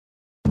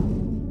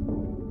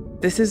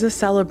This is a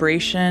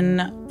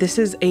celebration. This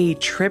is a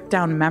trip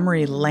down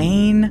memory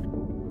lane.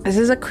 This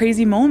is a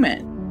crazy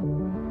moment.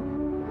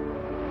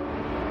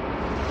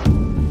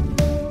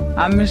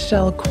 I'm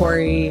Michelle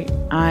Corey.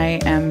 I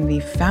am the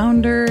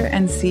founder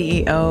and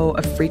CEO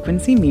of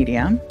Frequency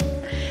Media.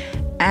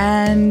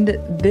 And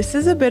this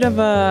is a bit of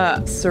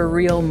a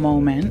surreal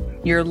moment.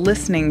 You're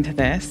listening to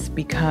this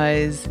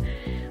because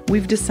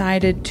we've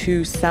decided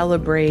to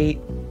celebrate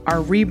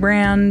our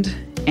rebrand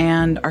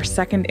and our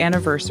second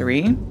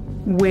anniversary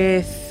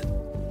with,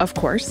 of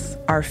course,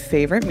 our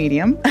favorite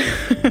medium,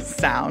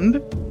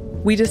 sound.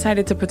 We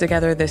decided to put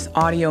together this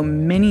audio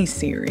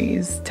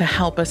mini-series to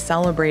help us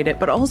celebrate it,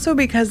 but also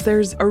because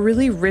there's a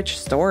really rich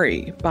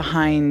story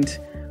behind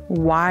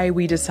why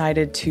we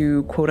decided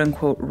to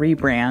quote-unquote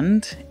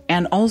rebrand,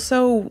 and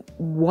also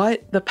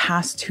what the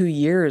past 2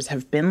 years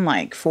have been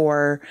like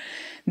for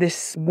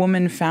this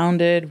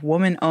woman-founded,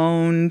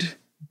 woman-owned,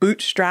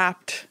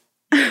 bootstrapped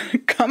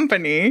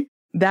company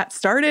that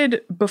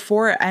started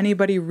before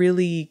anybody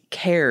really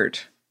cared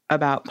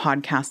about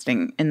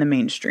podcasting in the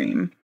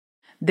mainstream.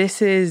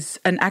 This is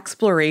an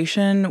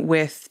exploration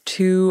with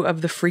two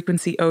of the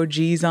Frequency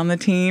OGs on the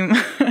team.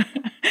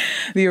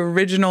 The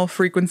original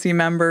Frequency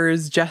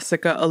members,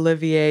 Jessica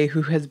Olivier,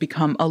 who has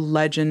become a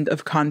legend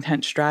of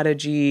content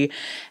strategy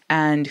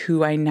and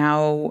who I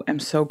now am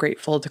so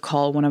grateful to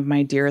call one of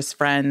my dearest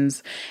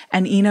friends,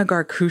 and Ina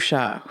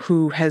Garkusha,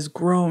 who has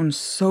grown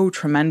so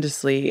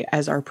tremendously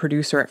as our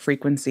producer at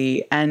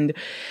Frequency and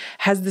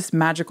has this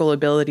magical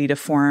ability to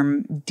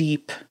form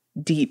deep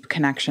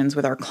connections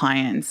with our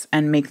clients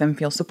and make them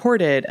feel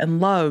supported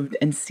and loved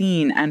and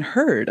seen and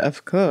heard,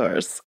 of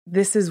course.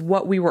 This is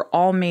what we were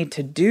all made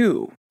to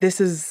do.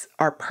 This is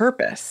our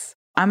purpose.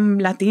 I'm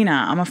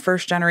Latina. I'm a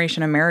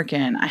first-generation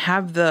American. I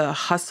have the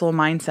hustle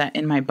mindset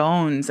in my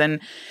bones, and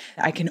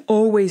I can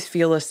always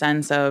feel a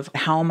sense of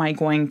how am I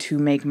going to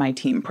make my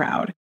team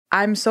proud.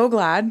 I'm so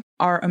glad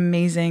our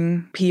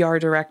amazing PR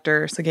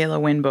director, Sagela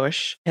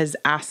Winbush, has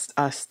asked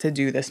us to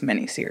do this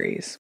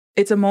mini-series.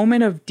 It's a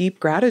moment of deep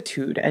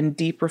gratitude and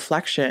deep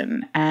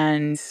reflection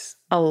and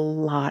a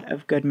lot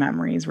of good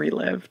memories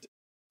relived.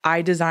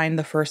 I designed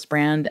the first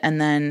brand, and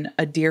then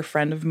a dear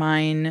friend of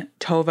mine,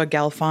 Tova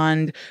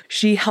Gelfand,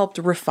 she helped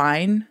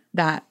refine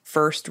that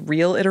first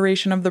real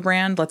iteration of the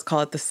brand. Let's call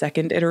it the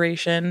second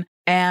iteration.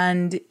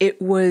 And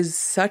it was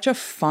such a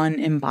fun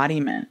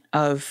embodiment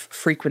of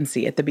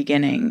frequency at the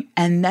beginning.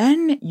 And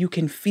then you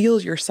can feel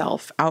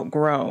yourself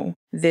outgrow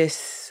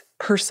this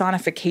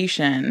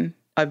personification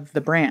of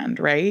the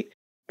brand, right?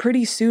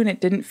 Pretty soon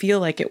it didn't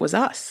feel like it was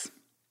us.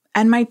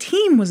 And my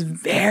team was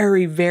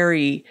very,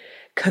 very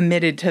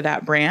committed to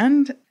that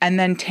brand. And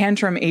then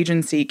Tantrum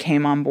Agency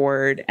came on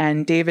board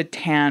and David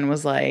Tan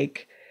was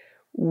like,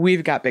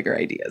 we've got bigger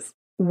ideas.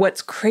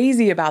 What's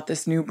crazy about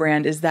this new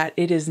brand is that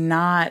it is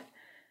not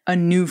a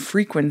new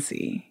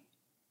frequency.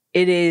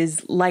 It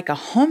is like a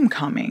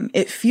homecoming.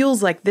 It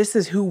feels like this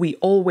is who we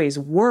always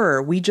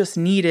were. We just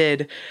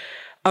needed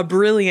a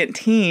brilliant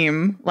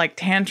team like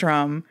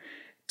Tantrum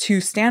to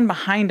stand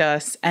behind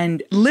us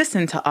and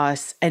listen to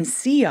us and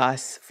see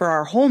us for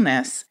our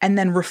wholeness and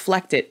then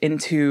reflect it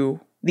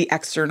into the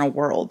external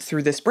world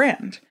through this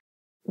brand.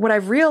 What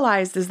I've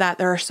realized is that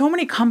there are so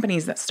many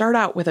companies that start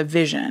out with a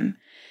vision,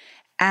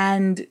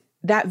 and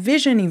that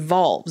vision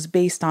evolves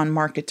based on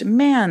market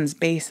demands,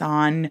 based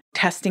on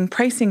testing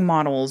pricing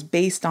models,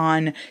 based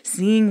on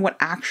seeing what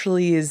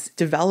actually is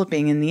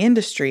developing in the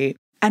industry.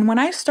 And when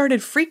I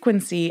started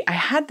Frequency, I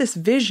had this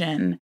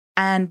vision.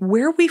 And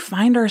where we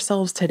find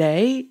ourselves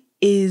today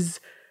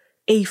is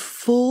a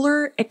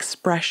fuller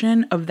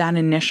expression of that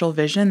initial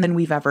vision than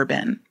we've ever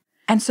been.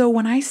 And so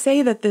when I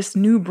say that this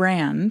new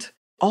brand,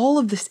 all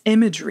of this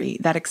imagery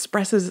that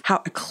expresses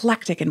how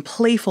eclectic and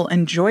playful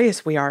and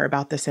joyous we are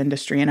about this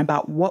industry and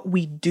about what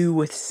we do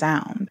with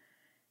sound,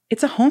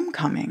 it's a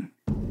homecoming.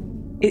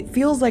 It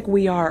feels like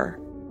we are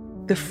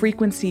the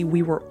frequency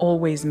we were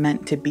always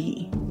meant to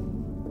be.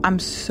 I'm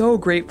so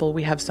grateful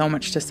we have so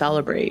much to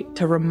celebrate,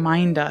 to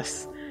remind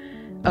us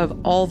of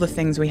all the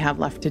things we have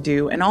left to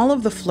do and all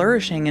of the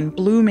flourishing and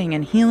blooming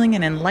and healing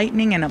and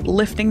enlightening and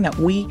uplifting that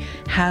we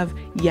have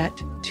yet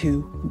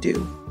to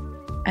do.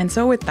 And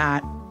so with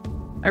that,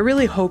 I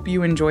really hope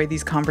you enjoy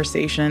these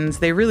conversations.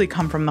 They really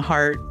come from the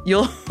heart.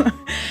 You'll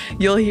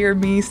hear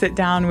me sit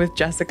down with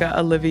Jessica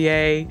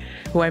Olivier,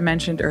 who I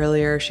mentioned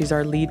earlier. She's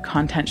our lead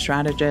content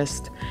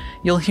strategist.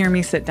 You'll hear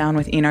me sit down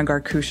with Ina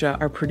Garkusha,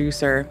 our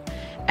producer.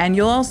 And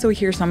you'll also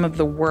hear some of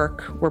the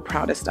work we're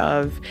proudest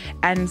of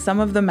and some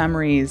of the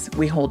memories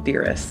we hold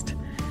dearest.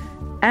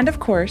 And of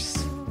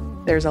course,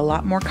 there's a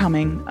lot more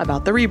coming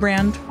about the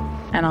rebrand,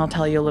 and I'll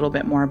tell you a little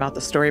bit more about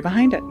the story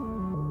behind it.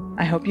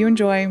 I hope you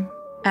enjoy,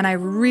 and I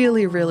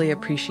really, really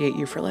appreciate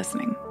you for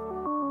listening.